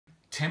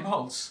Tim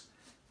Holtz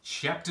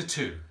Chapter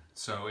 2.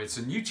 So it's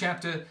a new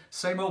chapter,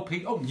 same old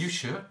new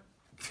shirt,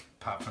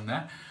 apart from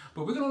that.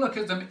 But we're going to look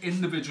at them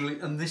individually,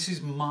 and this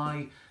is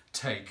my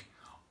take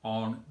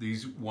on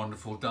these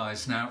wonderful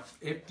dies. Now,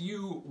 if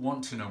you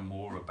want to know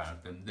more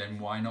about them, then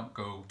why not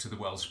go to the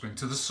wellspring,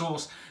 to the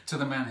source, to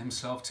the man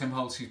himself, Tim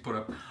Holtz. He's put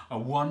up a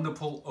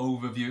wonderful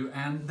overview,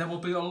 and there will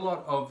be a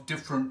lot of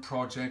different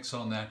projects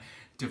on there,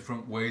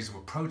 different ways of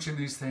approaching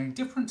these things,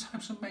 different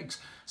types of makes.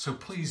 So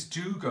please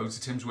do go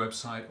to Tim's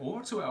website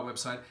or to our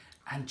website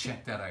and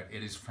check that out.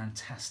 It is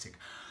fantastic.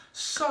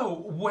 So,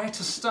 where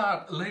to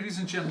start? Ladies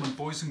and gentlemen,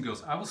 boys and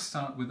girls, I will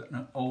start with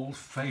an old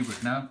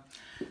favourite. Now,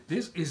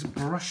 this is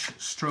Brush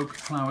Stroke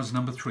Flowers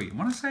number 3.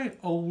 When I say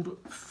old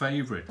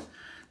favourite,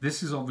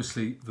 this is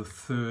obviously the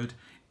third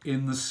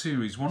in the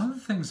series. One of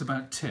the things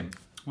about Tim,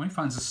 when he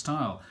finds a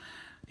style,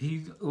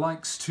 he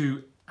likes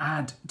to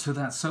add to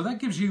that. So that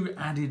gives you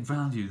added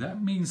value.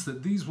 That means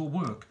that these will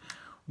work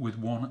with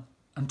 1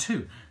 and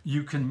 2.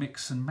 You can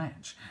mix and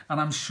match. And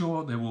I'm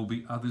sure there will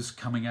be others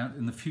coming out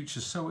in the future.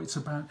 So it's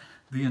about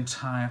the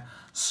entire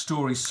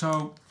story.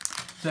 So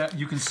there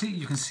you can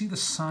see the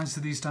size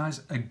of these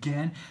dies.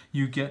 Again,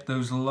 you get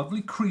those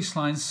lovely crease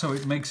lines, so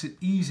it makes it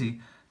easy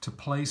to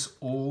place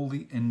all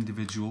the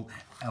individual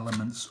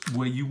elements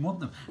where you want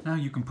them. Now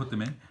you can put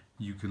them in,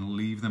 you can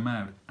leave them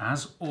out.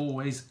 As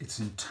always, it's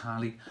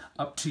entirely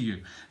up to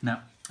you.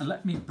 Now,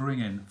 let me bring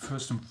in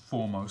first and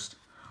foremost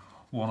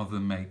one of the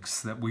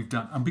makes that we've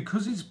done. And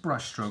because it's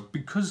brushstroke,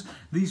 because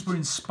these were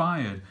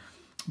inspired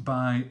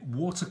by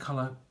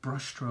watercolor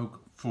brushstroke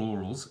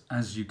florals,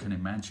 as you can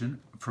imagine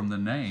from the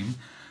name,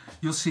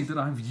 you'll see that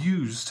I've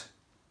used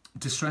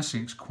distress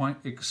inks quite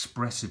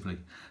expressively.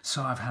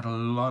 So I've had a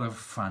lot of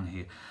fun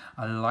here.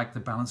 I like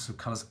the balance of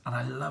colors, and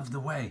I love the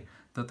way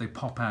that they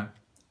pop out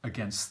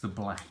against the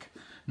black.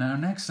 Now,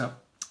 next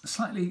up,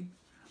 slightly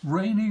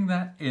reining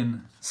that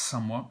in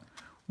somewhat,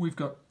 we've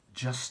got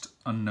Just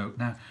a Note.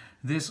 Now,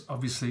 this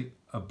obviously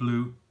a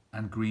blue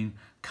and green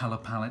color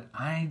palette.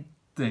 I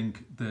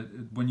think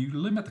that when you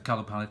limit the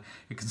color palette,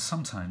 it can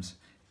sometimes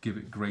give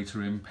it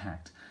greater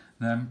impact.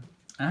 Then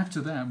after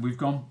that, we've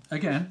gone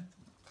again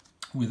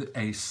with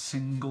a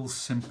single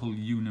simple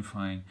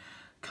unifying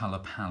color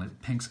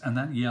palette, pinks and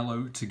that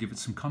yellow to give it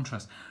some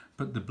contrast,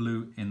 but the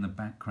blue in the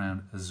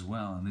background as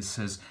well. And this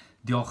says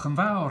Diolch yn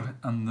fawr,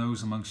 and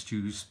those amongst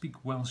you who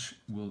speak Welsh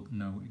will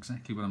know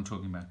exactly what I'm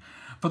talking about.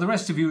 For the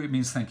rest of you, it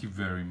means thank you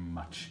very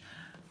much.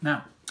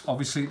 Now,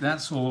 obviously,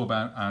 that's all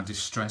about our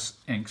distress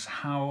inks.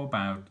 How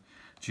about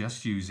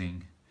just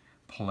using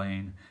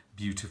plain,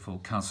 beautiful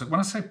cardstock?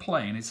 When I say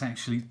plain, it's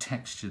actually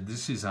textured.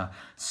 This is a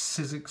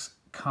Sizzix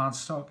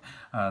cardstock.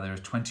 There are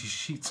 20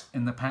 sheets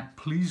in the pack.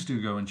 Please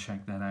do go and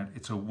check that out.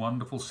 It's a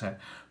wonderful set,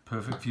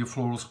 perfect for your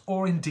florals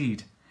or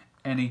indeed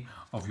any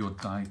of your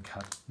die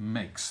cut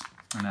makes.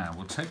 Now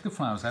we'll take the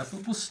flowers out,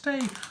 but we'll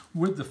stay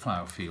with the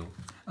flower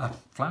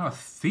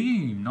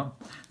theme.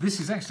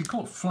 This is actually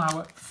called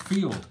Flower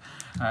Field,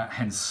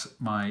 hence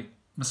my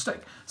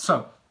mistake.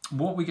 So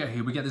what we get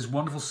here, we get this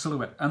wonderful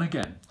silhouette, and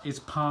again, it's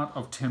part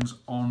of Tim's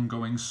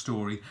ongoing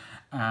story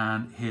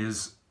and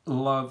his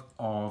love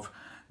of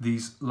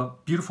these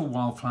beautiful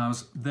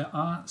wildflowers. There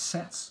are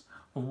sets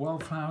of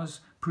wildflowers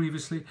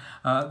previously,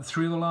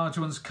 3 of the larger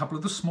ones, a couple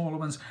of the smaller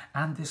ones,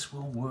 and this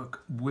will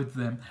work with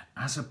them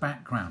as a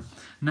background.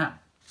 Now,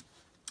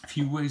 a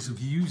few ways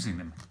of using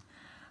them.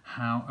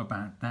 How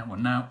about that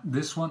one? Now,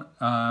 this one,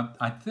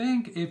 I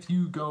think if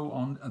you go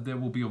on, there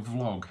will be a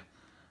vlog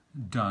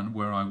done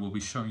where I will be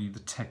showing you the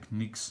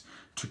techniques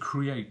to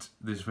create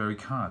this very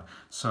card.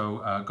 So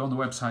go on the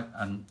website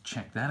and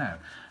check that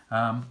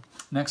out.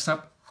 Next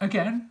up,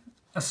 again,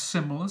 a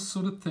similar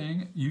sort of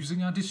thing,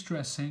 using our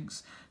distress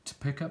inks to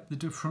pick up the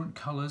different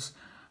colors.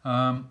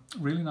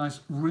 Really nice,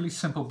 really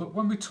simple. But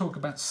when we talk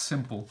about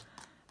simple,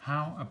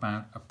 how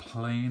about a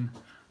plain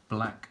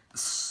black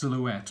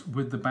silhouette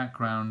with the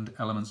background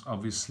elements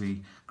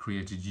obviously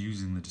created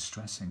using the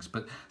distress inks?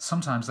 But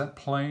sometimes that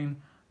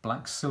plain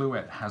black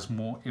silhouette has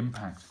more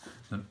impact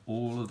than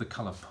all of the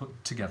color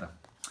put together.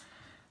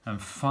 And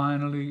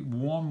finally,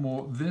 one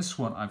more. This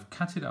one, I've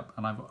cut it up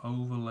and I've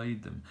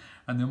overlaid them.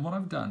 And then what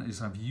I've done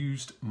is I've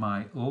used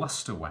my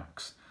luster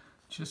wax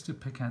just to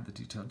pick out the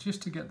detail,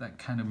 just to get that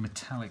kind of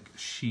metallic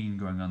sheen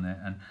going on there.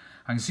 And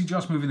I can see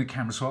Josh moving the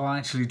camera, so I'll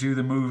actually do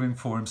the moving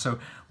for him so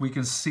we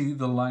can see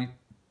the light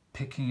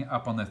picking it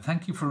up on there.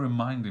 Thank you for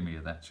reminding me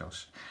of that,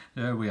 Josh.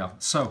 There we are.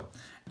 So,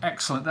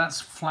 excellent.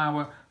 That's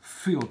Flower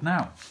Field.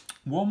 Now,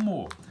 one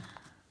more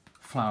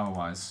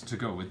flower-wise to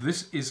go with.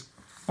 This is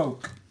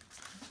Folk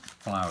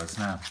Flowers.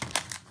 Now,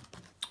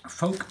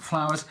 Folk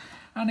Flowers,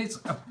 and it's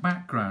a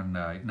background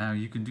die. Now,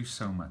 you can do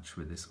so much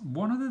with this.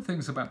 One of the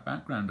things about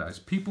background dies,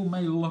 people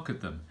may look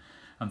at them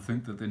and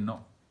think that they're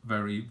not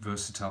very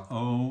versatile.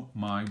 Oh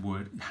my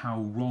word,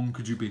 how wrong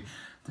could you be?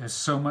 There's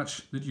so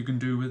much that you can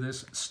do with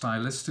this.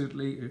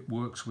 Stylistically, it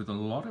works with a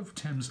lot of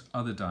Tim's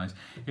other dies.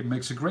 It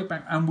makes a great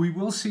background, and we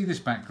will see this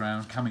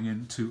background coming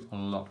into a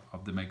lot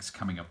of the makes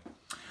coming up.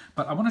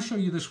 But I want to show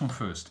you this one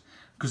first,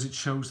 because it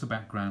shows the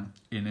background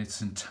in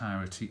its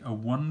entirety. A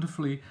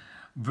wonderfully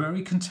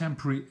Very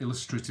contemporary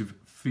illustrative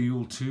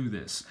feel to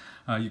this.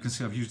 You can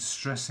see I've used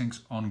distress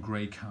inks on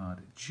grey card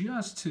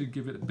just to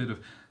give it a bit of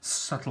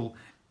subtle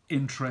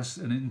interest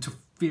and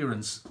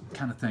interference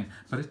kind of thing,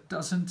 but it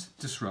doesn't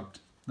disrupt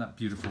that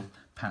beautiful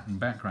pattern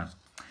background.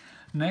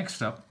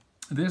 Next up,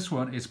 this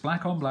one is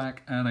black on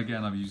black, and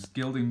again I've used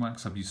gilding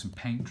wax, I've used some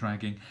paint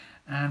dragging,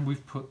 and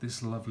we've put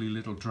this lovely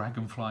little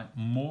dragonfly,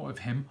 more of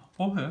him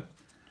or her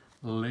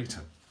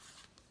later.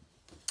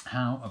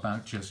 How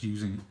about just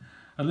using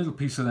a little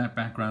piece of that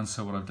background?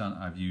 So what I've done,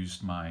 I've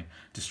used my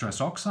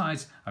distress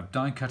oxides, I've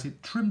die cut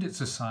it, trimmed it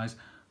to size,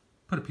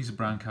 put a piece of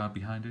brown card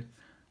behind it.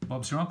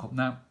 Bob's your uncle.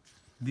 Now,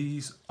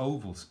 these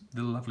ovals,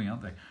 they're lovely,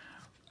 aren't they?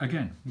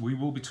 Again, we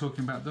will be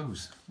talking about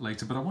those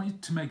later, but I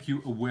want to make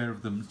you aware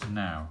of them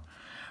now.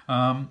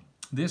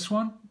 This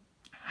one,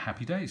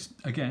 Happy Days.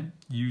 Again,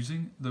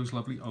 using those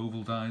lovely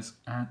oval dies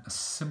and a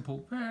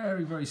simple,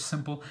 very, very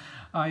simple.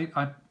 I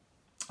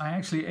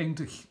actually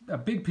inked a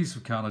big piece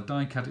of card, I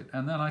die cut it,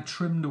 and then I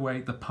trimmed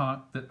away the part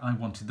that I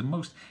wanted, the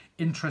most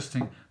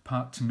interesting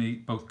part to me,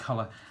 both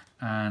colour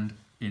and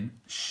in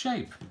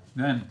shape.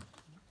 Then,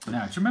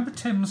 now, do you remember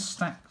Tim's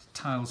stacked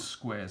tile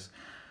squares?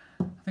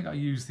 I think I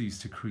used these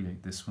to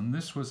create this one.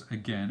 This was,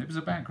 again, it was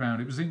a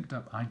background, it was inked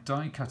up. I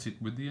die cut it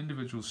with the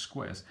individual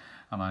squares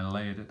and I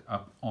layered it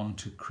up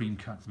onto cream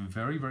cut.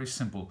 Very, very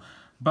simple,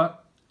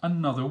 but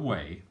another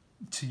way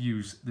to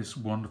use this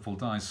wonderful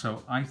die.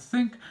 So I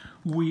think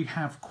we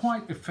have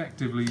quite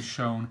effectively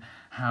shown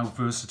how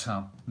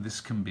versatile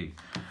this can be.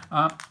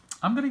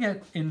 I'm going to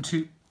get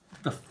into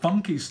the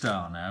funky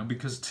style now,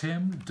 because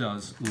Tim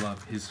does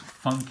love his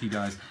funky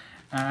dies,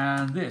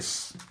 and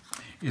this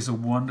is a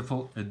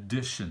wonderful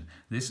addition.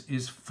 This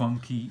is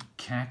Funky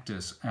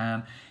Cactus,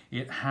 and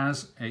it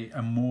has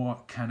a more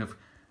kind of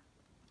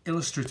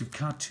illustrative,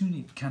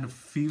 cartoony kind of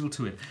feel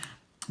to it.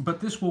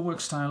 But this will work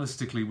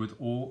stylistically with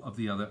all of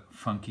the other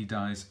funky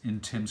dies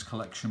in Tim's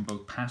collection,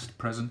 both past,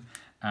 present,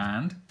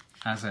 and,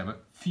 as ever,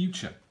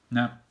 future.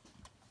 Now,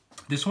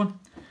 this one,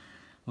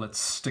 let's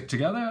stick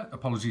together.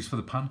 Apologies for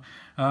the pun.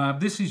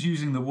 This is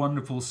using the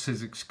wonderful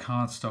Sizzix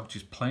cardstock,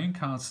 just plain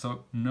cardstock,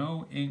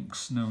 no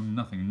inks, no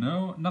nothing,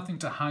 nothing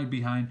to hide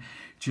behind,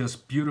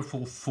 just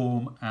beautiful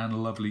form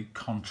and lovely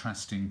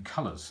contrasting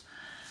colours.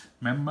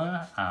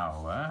 Remember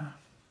our,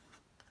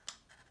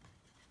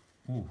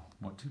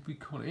 what did we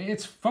call it?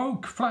 It's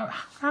folk flower.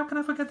 How can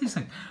I forget these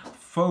things?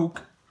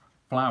 Folk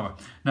flower.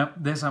 Now,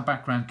 there's our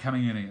background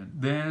coming in here.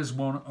 There's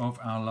one of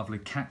our lovely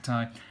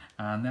cacti,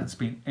 and that's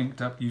been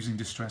inked up using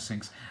distress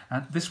inks.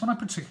 And this one I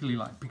particularly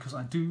like because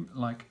I do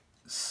like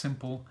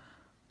simple,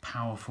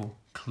 powerful,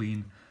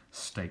 clean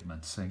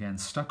statements. Again,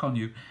 stuck on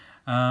you.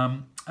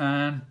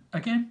 And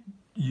again,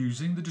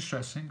 using the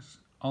distress inks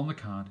on the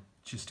card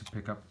just to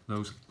pick up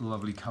those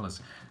lovely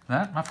colours.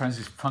 That, my friends,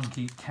 is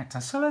Funky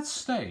Cactus. So let's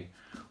stay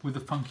with the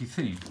funky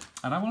theme,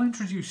 and I will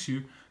introduce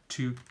you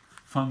to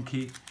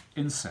funky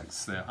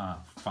insects. There are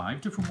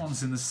 5 different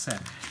ones in the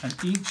set, and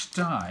each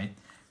die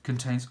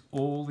contains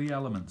all the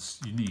elements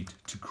you need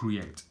to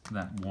create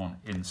that one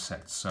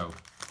insect. So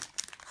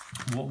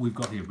what we've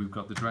got here, we've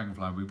got the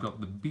dragonfly, we've got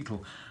the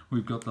beetle,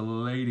 we've got the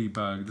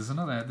ladybug, there's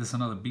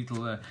another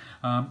beetle there.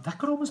 That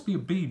could almost be a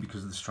bee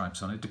because of the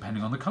stripes on it,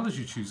 depending on the colours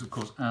you choose, of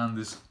course, and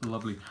this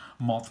lovely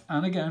moth.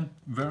 And again,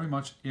 very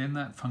much in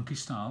that funky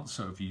style.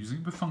 So if you're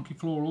using the funky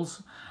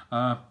florals,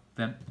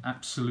 then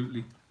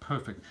absolutely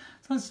perfect.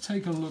 So let's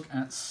take a look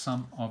at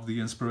some of the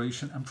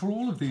inspiration. And for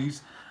all of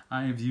these,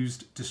 I have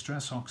used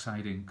distress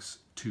oxide inks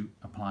to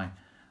apply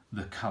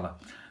the colour.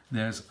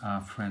 There's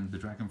our friend the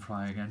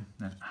dragonfly again.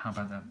 Now, how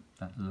about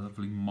that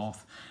lovely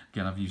moth?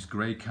 Again, I've used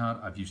grey card,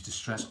 I've used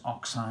distress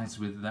oxides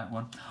with that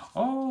one.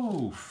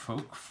 Oh,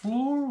 folk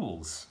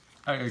florals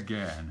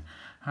again.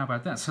 How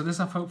about that? So there's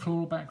our folk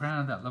floral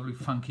background, that lovely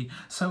funky.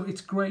 So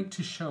it's great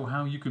to show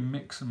how you can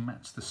mix and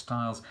match the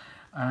styles.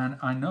 And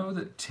I know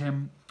that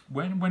Tim,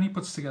 when he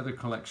puts together a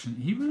collection,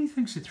 he really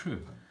thinks it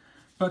through.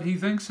 But he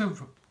thinks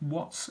of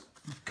what's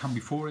come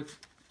before it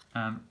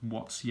and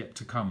what's yet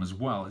to come as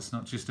well. It's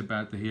not just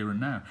about the here and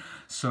now.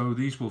 So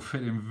these will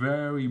fit in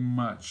very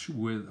much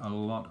with a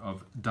lot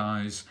of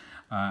dies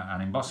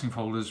and embossing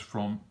folders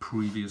from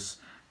previous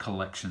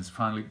collections.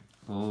 Finally,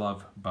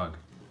 Love Bug,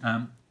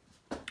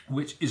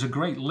 which is a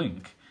great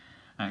link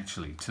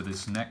actually to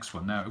this next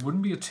one. Now, it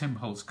wouldn't be a Tim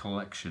Holtz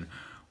collection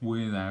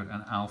without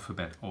an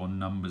alphabet or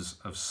numbers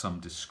of some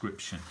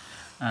description.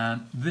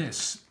 And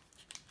this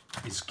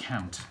is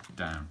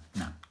Countdown.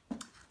 Now,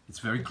 it's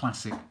very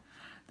classic.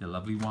 They're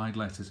lovely wide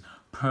letters,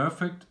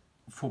 perfect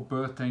for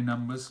birthday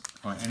numbers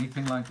or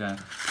anything like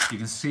that. You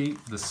can see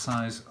the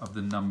size of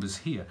the numbers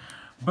here,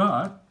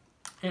 but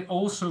it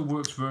also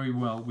works very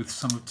well with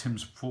some of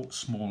Tim's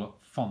smaller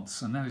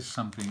fonts, and that is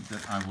something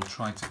that I will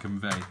try to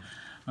convey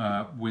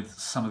with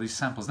some of these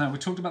samples. Now, we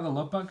talked about the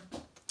Love Bug.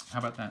 How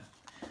about that?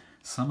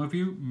 Some of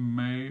you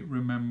may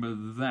remember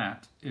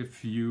that.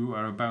 If you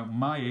are about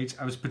my age,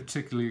 I was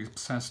particularly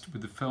obsessed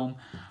with the film.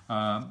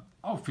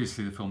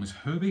 Obviously, the film is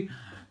Herbie.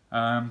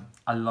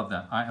 I love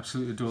that. I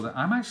absolutely adore that.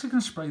 I'm actually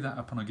going to spray that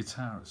up on a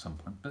guitar at some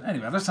point. But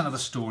anyway, that's another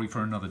story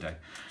for another day.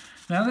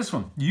 Now this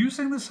one,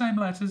 using the same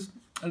letters,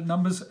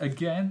 numbers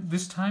again,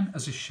 this time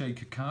as a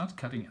shaker card,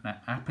 cutting an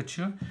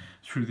aperture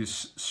through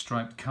this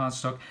striped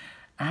cardstock.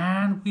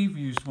 And we've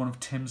used one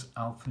of Tim's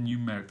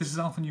alphanumeric. This is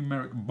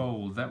alphanumeric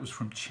bold. That was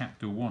from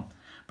chapter 1.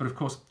 But of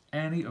course,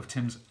 any of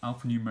Tim's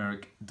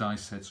alphanumeric die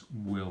sets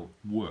will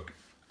work.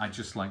 I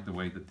just like the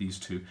way that these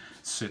two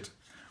sit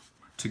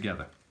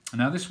together.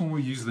 Now this one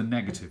we use the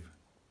negative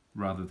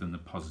rather than the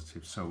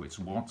positive, so it's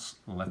what's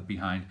left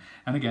behind.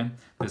 And again,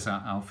 there's our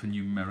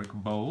alphanumeric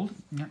bold.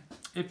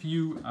 If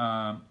you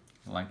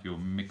like your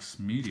mixed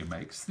media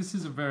makes, this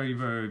is a very,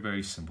 very,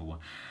 very simple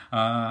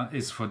one.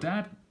 It's for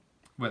Dad,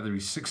 whether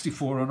he's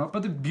 64 or not.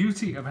 But the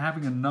beauty of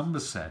having a number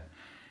set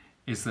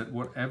is that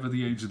whatever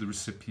the age of the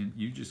recipient,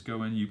 you just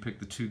go in, you pick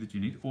the 2 that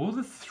you need, or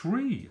the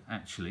 3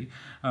 actually,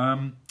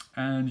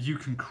 and you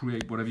can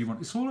create whatever you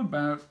want. It's all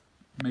about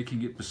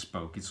making it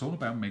bespoke. It's all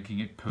about making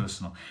it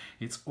personal.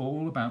 It's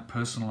all about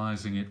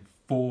personalizing it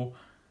for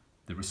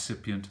the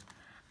recipient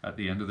at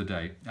the end of the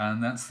day.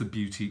 And that's the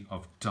beauty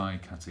of die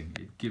cutting.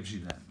 It gives you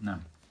that.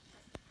 Now,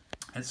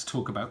 let's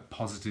talk about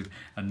positive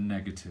and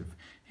negative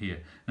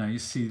here. Now, you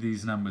see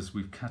these numbers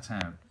we've cut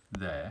out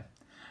there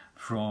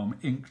from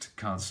inked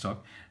cardstock.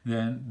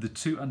 Then the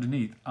 2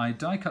 underneath, I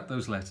die cut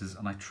those letters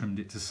and I trimmed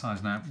it to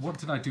size. Now, what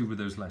did I do with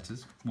those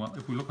letters? Well,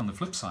 if we look on the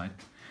flip side,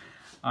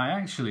 I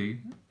actually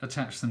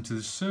attached them to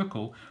the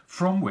circle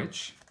from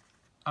which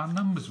our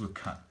numbers were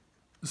cut.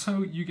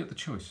 So you get the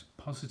choice,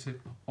 positive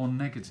or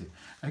negative.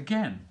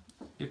 Again,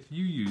 if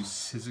you use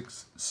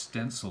Sizzix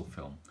stencil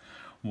film,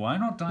 why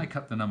not die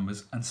cut the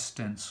numbers and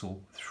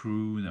stencil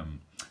through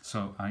them?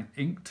 So I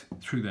inked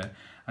through there.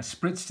 I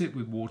spritzed it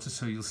with water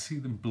so you'll see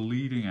them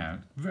bleeding out.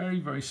 Very,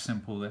 very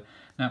simple there.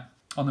 Now,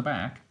 on the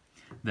back,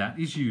 that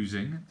is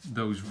using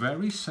those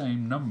very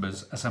same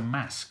numbers as a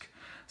mask.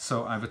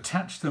 So I've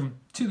attached them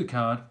to the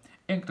card,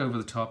 inked over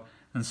the top,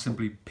 and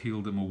simply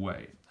peeled them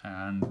away.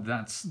 And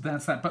that's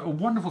that. But a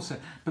wonderful set.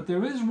 But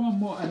there is one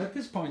more, and at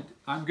this point,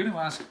 I'm going to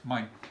ask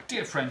my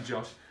dear friend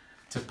Josh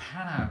to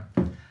pan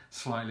out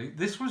slightly.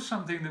 This was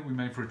something that we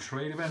made for a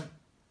trade event.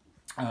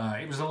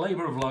 It was a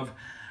labour of love,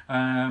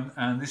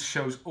 and this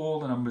shows all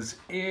the numbers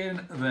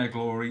in their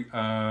glory.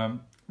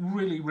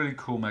 Really, really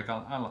cool make.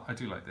 I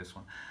do like this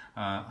one.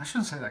 I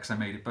shouldn't say that because I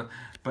made it,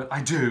 but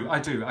I do. I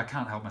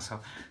can't help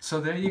myself. So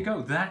there you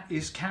go. That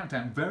is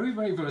Countdown. Very,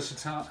 very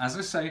versatile. As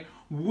I say,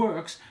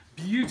 works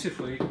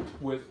beautifully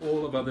with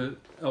all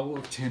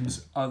of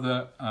Tim's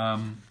other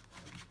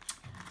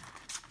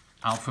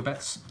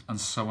alphabets and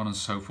so on and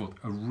so forth.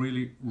 A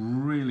really,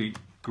 really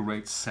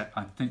great set.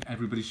 I think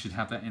everybody should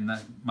have that in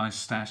my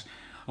stash,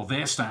 or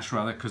their stash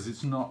rather, because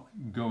it's not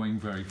going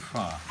very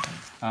far.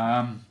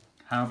 How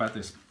about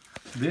this?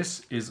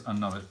 This is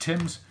another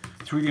Tim's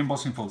 3D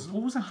embossing folders.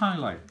 Always a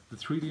highlight, the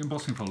 3D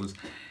embossing folders.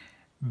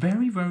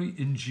 Very, very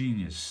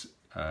ingenious,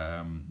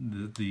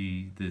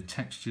 the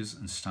textures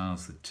and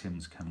styles that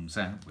Tim's comes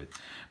out with.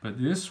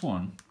 But this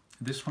one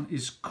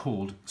is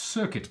called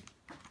Circuit.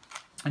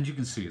 And you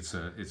can see it's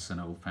an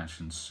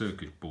old-fashioned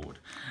circuit board.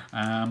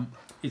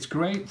 It's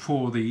great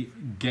for the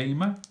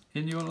gamer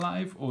in your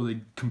life or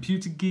the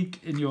computer geek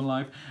in your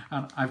life.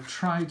 And I've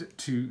tried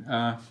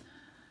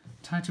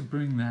to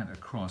bring that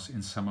across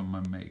in some of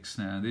my makes.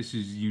 Now, this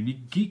is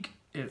Unique Geek.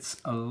 It's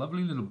a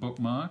lovely little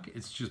bookmark.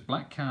 It's just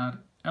black card,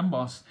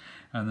 embossed,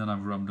 and then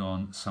I've rubbed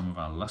on some of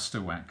our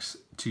luster wax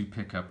to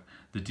pick up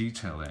the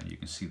detail there. You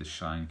can see the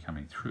shine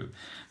coming through.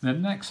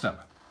 Then next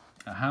up,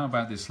 how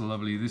about this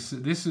lovely, this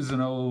is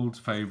an old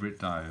favourite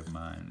die of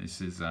mine. This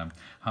is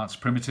Hearts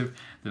Primitive.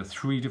 There are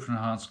 3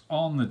 different hearts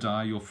on the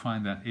die. You'll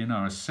find that in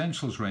our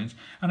Essentials range.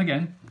 And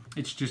again,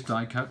 it's just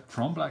die cut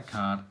from black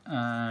card,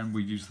 and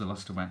we use the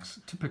luster wax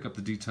to pick up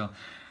the detail.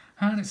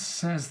 And it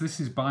says, this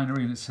is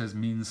binary, and it says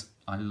means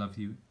I love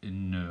you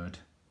in nerd.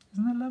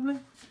 Isn't that lovely?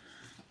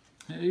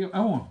 There you go.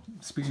 Oh,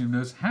 speaking of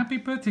nerds, happy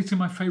birthday to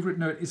my favourite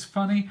nerd. It's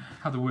funny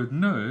how the word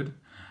nerd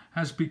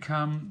has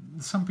become,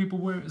 some people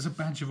wear it as a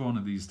badge of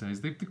honour these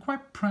days. They're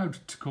quite proud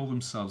to call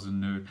themselves a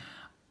nerd.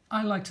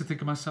 I like to think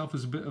of myself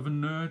as a bit of a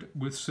nerd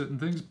with certain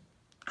things.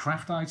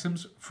 Craft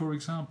items, for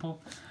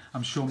example.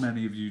 I'm sure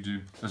many of you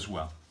do as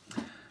well.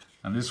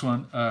 And this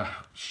one,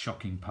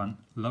 shocking pun,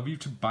 love you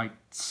to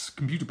bytes,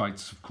 computer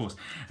bytes, of course.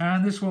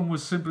 And this one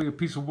was simply a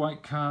piece of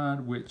white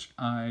card which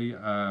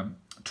I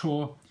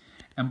tore,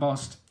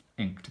 embossed,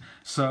 inked.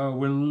 So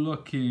we're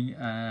looking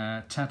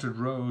at Tattered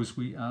Rose,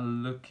 we are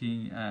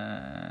looking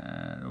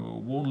at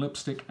worn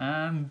lipstick,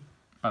 and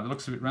by the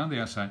looks of it around the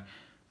outside,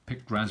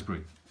 picked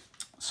raspberry.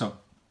 So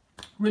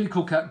really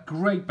cool cut,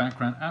 great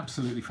background,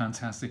 absolutely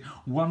fantastic,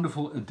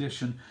 wonderful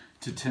addition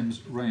to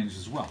Tim's range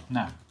as well.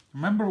 Now,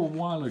 remember a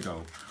while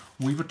ago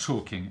we were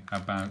talking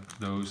about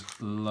those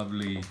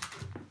lovely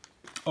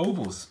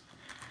ovals.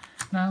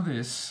 Now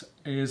this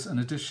is an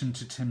addition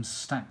to Tim's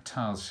Stacked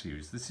Tiles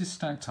series. This is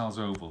Stacked Tiles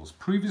ovals.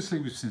 Previously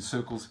we've seen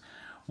circles,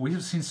 we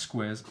have seen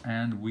squares,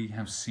 and we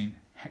have seen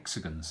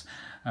hexagons.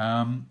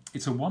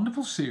 It's a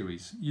wonderful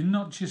series. You're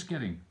not just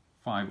getting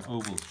 5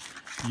 ovals,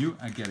 you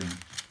are getting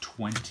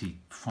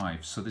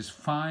 25. So there's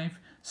 5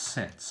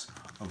 sets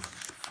of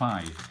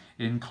 5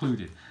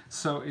 included.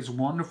 So it's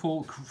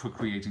wonderful for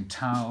creating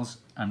tiles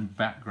and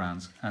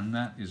backgrounds, and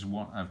that is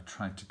what I've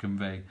tried to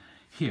convey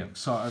here.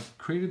 So I've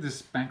created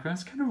this background.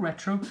 It's kind of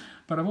retro,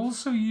 but I've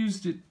also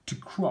used it to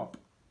crop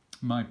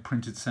my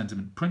printed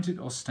sentiment. Printed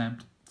or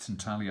stamped, it's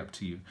entirely up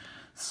to you.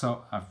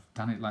 So I've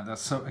done it like that.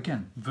 So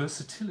again,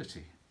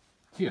 versatility.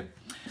 Here,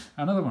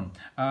 another one.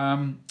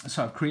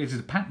 So I've created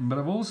a pattern, but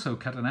I've also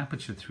cut an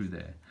aperture through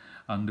there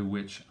under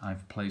which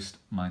I've placed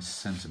my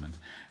sentiment.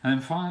 And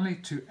then finally,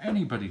 to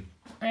anybody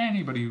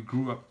who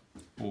grew up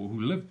or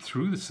who lived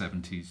through the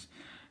 70s,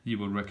 you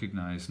will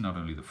recognize not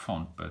only the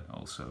font, but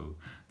also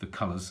the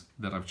colors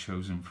that I've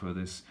chosen for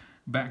this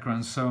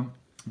background. So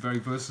very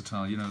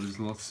versatile, you know, there's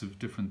lots of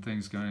different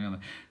things going on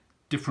there.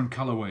 Different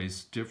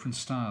colorways, different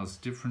styles,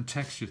 different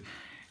textures.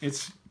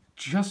 It's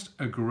just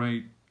a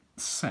great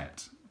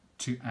set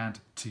to add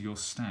to your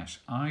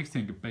stash. I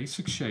think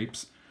basic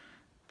shapes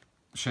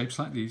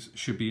like these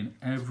should be in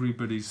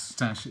everybody's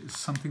stash. It's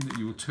something that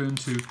you will turn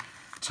to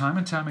time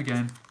and time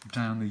again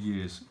down the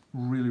years.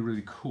 Really,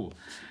 really cool.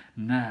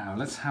 Now,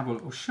 let's have a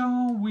look.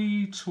 Shall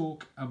we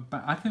talk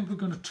about, I think we're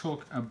going to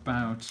talk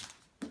about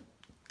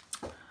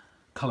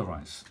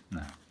colorize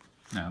now.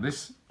 Now,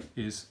 this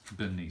is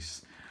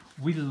Bernice.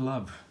 We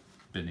love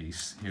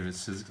Bernice here at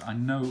Sizzix. I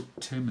know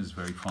Tim is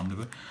very fond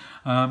of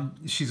her.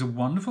 She's a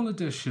wonderful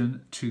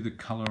addition to the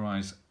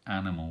Colorize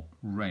Animal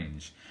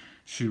range.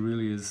 She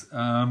really is.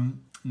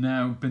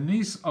 Now,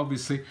 Bernice,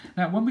 obviously,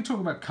 now when we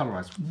talk about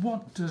colorize,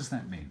 what does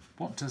that mean?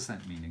 What does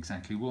that mean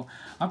exactly? Well,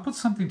 I put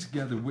something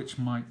together which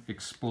might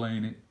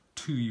explain it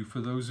to you for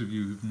those of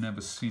you who've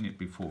never seen it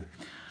before.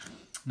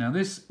 Now,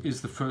 this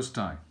is the first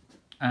die,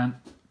 and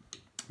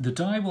the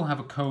die will have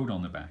a code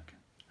on the back,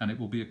 and it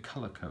will be a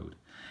color code.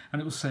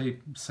 And it will say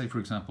for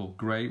example,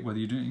 grey, whether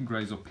you're doing it in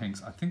greys or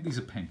pinks. I think these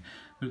are pink,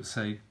 but it'll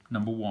say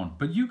number 1.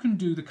 But you can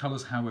do the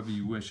colours however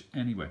you wish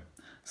anyway.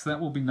 So that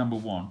will be number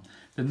 1.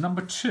 Then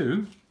number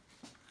 2,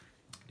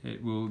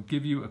 it will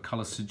give you a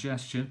colour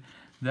suggestion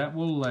that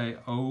will lay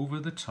over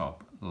the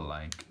top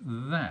like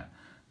that.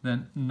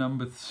 Then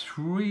number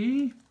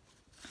 3,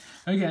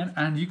 again,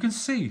 and you can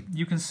see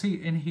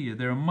in here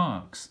there are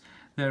marks,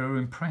 there are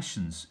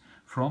impressions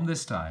from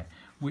this die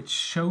which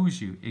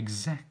shows you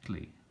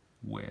exactly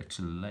where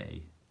to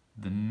lay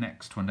the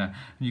next one down.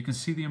 And you can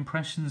see the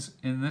impressions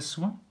in this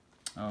one.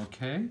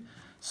 Okay,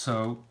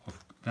 so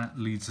that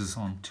leads us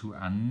on to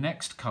our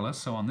next colour.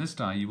 So on this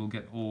die you will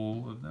get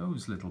all of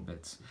those little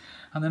bits.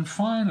 And then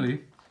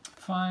finally,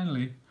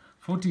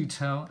 for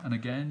detail, and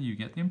again you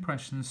get the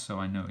impressions, so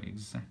I know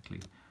exactly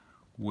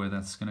where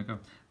that's going to go.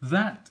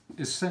 That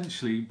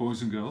essentially,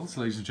 boys and girls,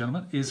 ladies and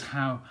gentlemen, is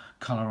how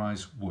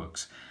Colorize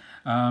works.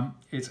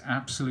 It's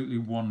absolutely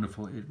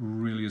wonderful. It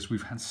really is.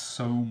 We've had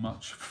so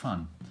much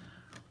fun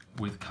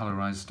with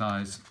Colorized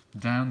dies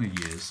down the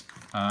years.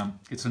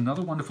 It's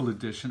another wonderful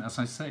addition. As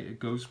I say, it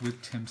goes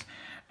with Tim's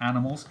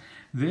animals.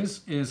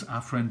 This is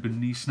our friend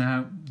Bernice.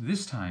 Now,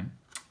 this time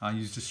I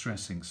used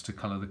distress inks to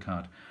colour the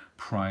card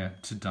prior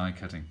to die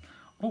cutting.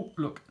 Oh,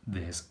 look,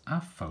 there's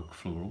our folk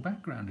floral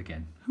background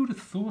again. Who'd have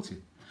thought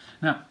it?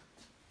 Now,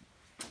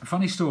 a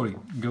funny story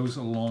goes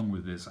along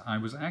with this. I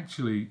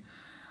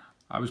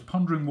was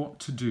pondering what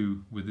to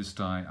do with this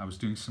die. I was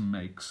doing some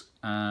makes,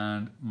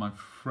 and my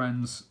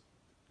friend's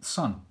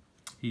son,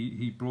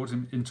 he brought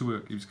him into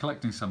work. He was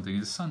collecting something.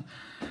 His son,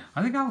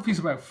 I think Alfie's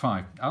about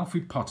 5.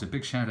 Alfie Potter,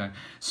 big shout out.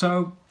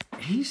 So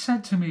he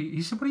said to me,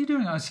 he said, "What are you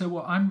doing?" I said,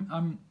 "Well,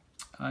 I'm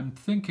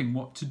thinking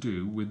what to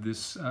do with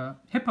this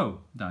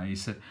hippo die." He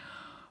said,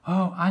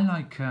 "Oh, I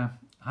like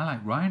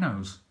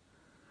rhinos."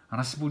 And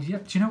I said, "Well, yeah,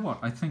 do you know what?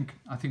 I think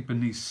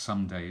Bernice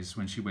some days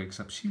when she wakes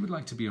up, she would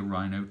like to be a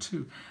rhino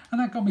too."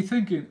 And that got me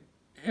thinking,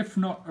 if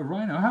not a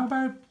rhino, how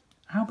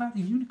about a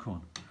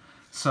unicorn?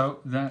 So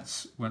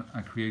that's when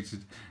I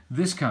created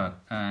this card,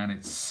 and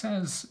it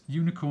says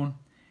unicorn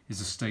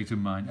is a state of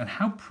mind. And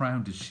how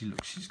proud does she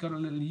look? She's got a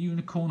little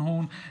unicorn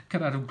horn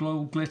cut out of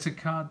gold glitter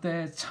card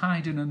there,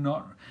 tied in a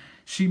knot.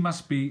 She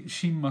must be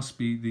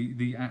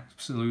the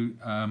absolute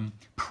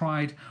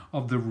pride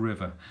of the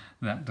river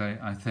that day,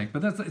 I think.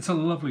 But it's a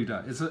lovely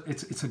die.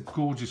 It's a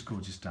gorgeous,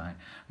 gorgeous die.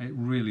 It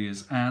really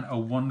is, and a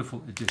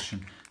wonderful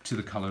addition to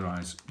the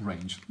Colorize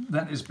range.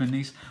 That is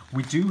Bernice.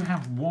 We do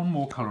have one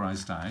more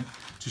Colorize die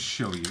to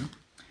show you,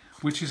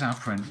 which is our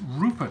friend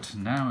Rupert.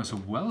 Now, as a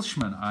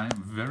Welshman, I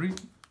am very,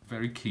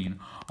 very keen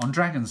on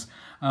dragons.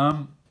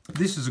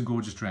 This is a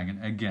gorgeous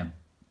dragon. Again,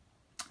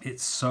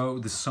 there's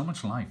so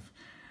much life.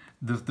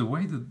 The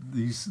way that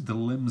the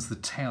limbs, the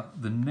tail,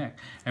 the neck,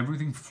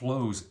 everything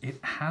flows, it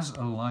has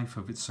a life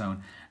of its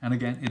own. And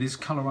again, it is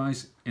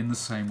colorized in the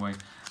same way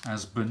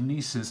as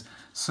Bernice's.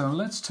 So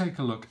let's take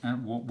a look at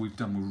what we've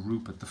done with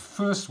Rupert. The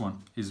first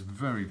one is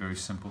very, very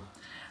simple.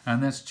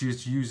 And that's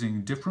just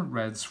using different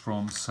reds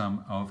from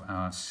some of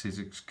our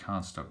Sizzix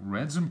cardstock,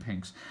 reds and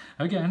pinks.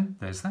 Again,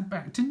 there's that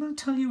back. Didn't I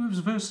tell you it was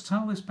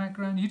versatile, this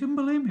background? You didn't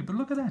believe me, but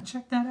look at that,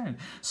 check that out.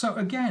 So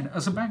again,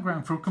 as a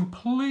background for a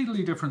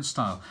completely different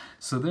style.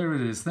 So there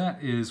it is,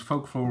 that is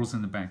folk florals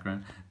in the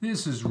background.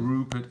 This is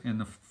Rupert in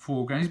the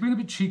foreground. He's been a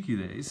bit cheeky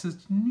there. He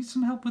says, need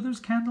some help with those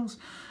candles?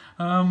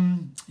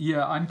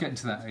 Yeah, I'm getting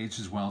to that age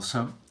as well.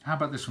 So how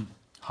about this one?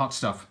 Hot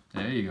stuff.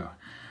 There you go.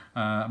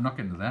 I'm not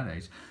getting to that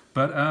age.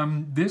 But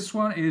this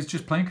one is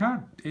just plain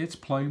card. It's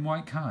plain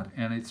white card.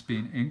 And it's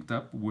been inked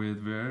up with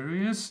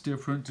various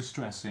different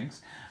distress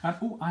inks. And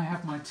oh, I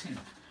have my tin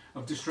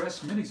of distress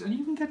minis. And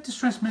you can get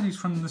distress minis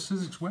from the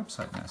Sizzix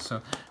website now.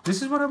 So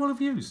this is what I will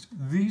have used.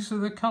 These are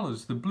the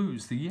colours, the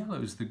blues, the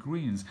yellows, the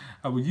greens.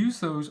 I will use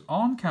those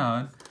on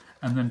card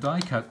and then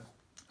die cut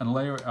and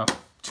layer it up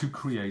to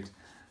create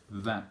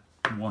that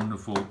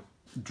wonderful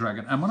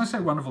dragon. And when I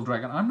say wonderful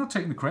dragon, I'm not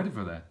taking the credit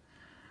for that.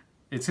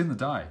 It's in the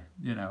die.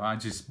 You know,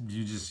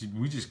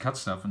 we just cut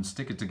stuff and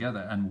stick it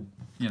together. And,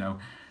 you know,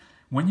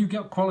 when you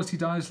get quality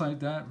dies like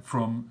that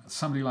from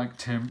somebody like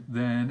Tim,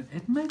 then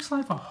it makes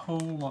life a whole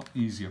lot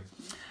easier.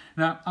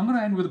 Now, I'm going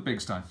to end with a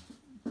Biggs die.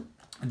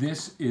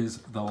 This is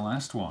the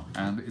last one,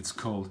 and it's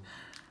called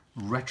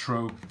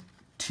Retro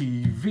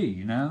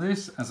TV. Now,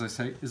 this, as I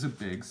say, is a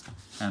Biggs,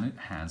 and it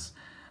has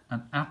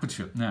an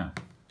aperture. Now,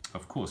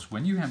 of course,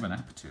 when you have an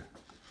aperture,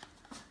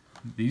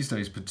 these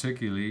days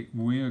particularly,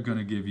 we are going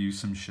to give you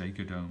some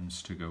shaker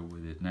domes to go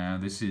with it. Now,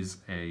 this is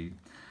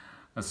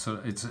it's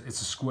a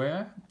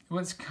square. Well,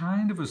 it's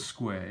kind of a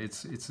square.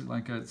 It's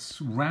like a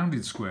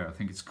rounded square, I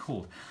think it's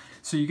called.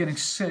 So you're getting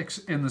 6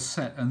 in the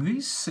set, and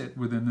these sit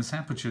within this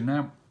aperture.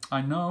 Now,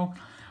 I know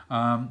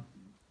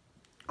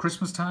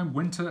Christmas time,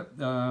 winter,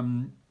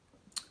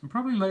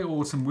 probably late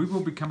autumn, we will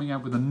be coming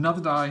out with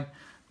another die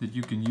that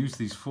you can use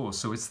these for.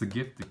 So it's the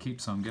gift that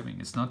keeps on giving.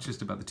 It's not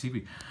just about the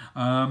TV.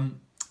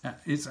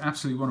 It's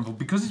absolutely wonderful.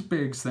 Because it's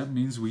Biggs, that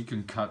means we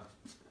can cut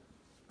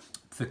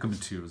thicker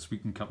materials. We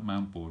can cut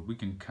mount board. We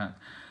can cut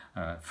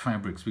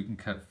fabrics. We can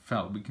cut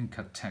felt. We can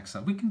cut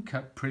textile. We can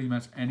cut pretty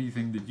much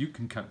anything that you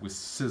can cut with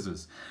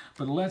scissors.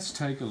 But let's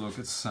take a look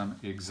at some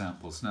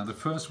examples. Now, the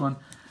first one,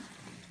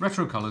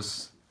 retro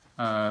colors,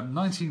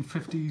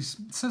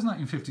 1950s. It says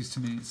 1950s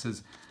to me. It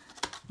says,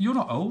 you're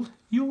not old,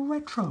 you're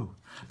retro.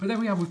 But there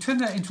we are. We've turned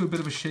that into a bit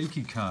of a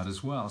shaky card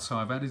as well. So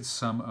I've added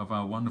some of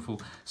our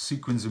wonderful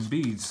sequins and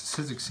beads,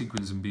 Sizzix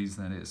sequins and beads,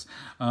 that is.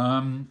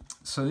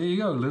 So there you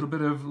go, a little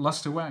bit of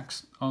luster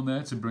wax on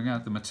there to bring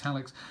out the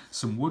metallics,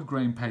 some wood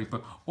grain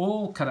paper,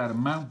 all cut out of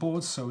mount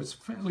boards, so it's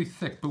fairly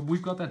thick. But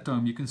we've got that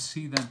dome. You can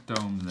see that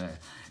dome there.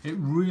 It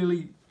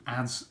really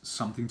adds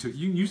something to it.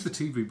 You can use the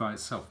TV by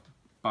itself,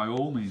 by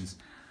all means.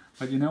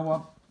 But you know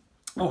what?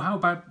 Oh, how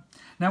about...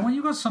 Now, when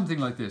you've got something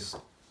like this,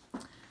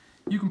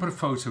 you can put a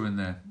photo in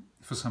there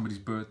for somebody's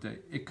birthday.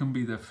 It can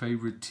be their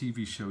favorite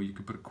TV show. You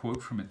could put a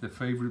quote from it, their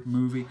favorite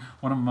movie.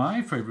 One of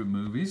my favorite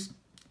movies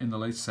in the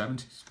late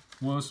 70s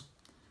was,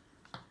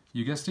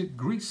 you guessed it,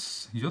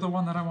 Grease. You're the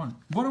one that I want.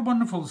 What a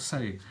wonderful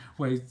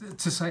way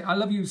to say I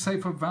love you, say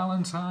for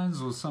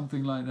Valentine's or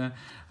something like that.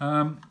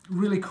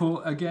 Really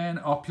cool. Again,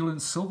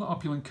 opulent, silver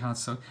opulent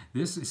cardstock.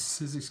 This is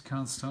Sizzix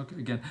cardstock.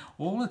 Again,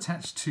 all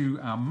attached to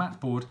our mat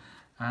board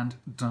and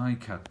die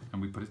cut,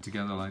 and we put it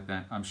together like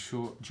that. I'm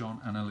sure John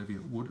and Olivia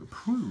would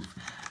approve.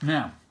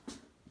 Now,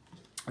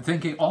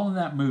 thinking on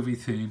that movie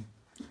theme,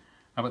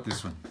 how about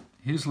this one?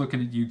 Here's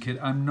looking at you, kid.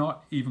 I'm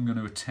not even going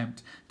to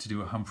attempt to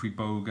do a Humphrey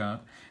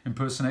Bogart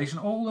impersonation,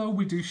 although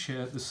we do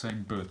share the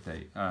same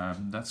birthday.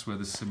 That's where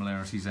the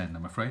similarities end,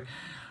 I'm afraid.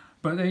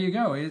 But there you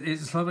go.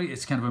 It's lovely.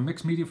 It's kind of a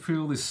mixed media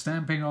feel. This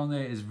stamping on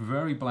there is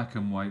very black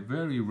and white,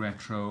 very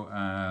retro,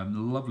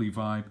 lovely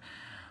vibe.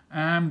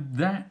 And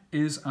that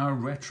is our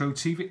retro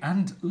TV.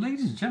 And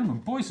ladies and gentlemen,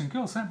 boys and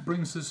girls, that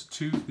brings us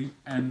to the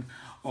end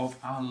of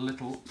our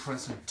little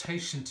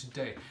presentation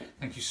today.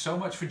 Thank you so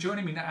much for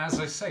joining me. Now, as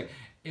I say,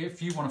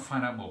 if you want to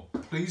find out more,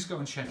 please go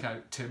and check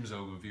out Tim's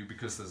overview,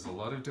 because there's a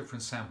lot of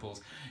different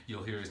samples.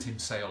 You'll hear Tim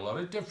say a lot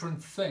of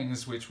different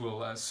things which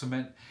will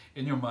cement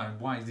in your mind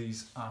why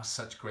these are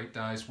such great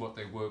dies, what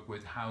they work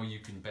with, how you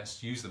can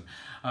best use them.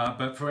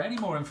 But for any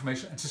more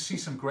information and to see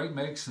some great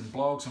makes and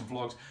blogs and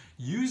vlogs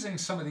using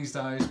some of these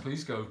dies,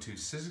 please go to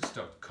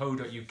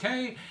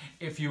sizzix.co.uk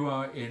if you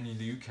are in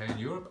the UK and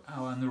Europe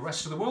and the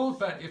rest of the world.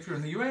 But if you're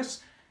in the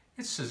US,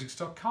 it's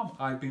sizzix.com.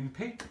 I've been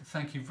Pete.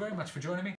 Thank you very much for joining me.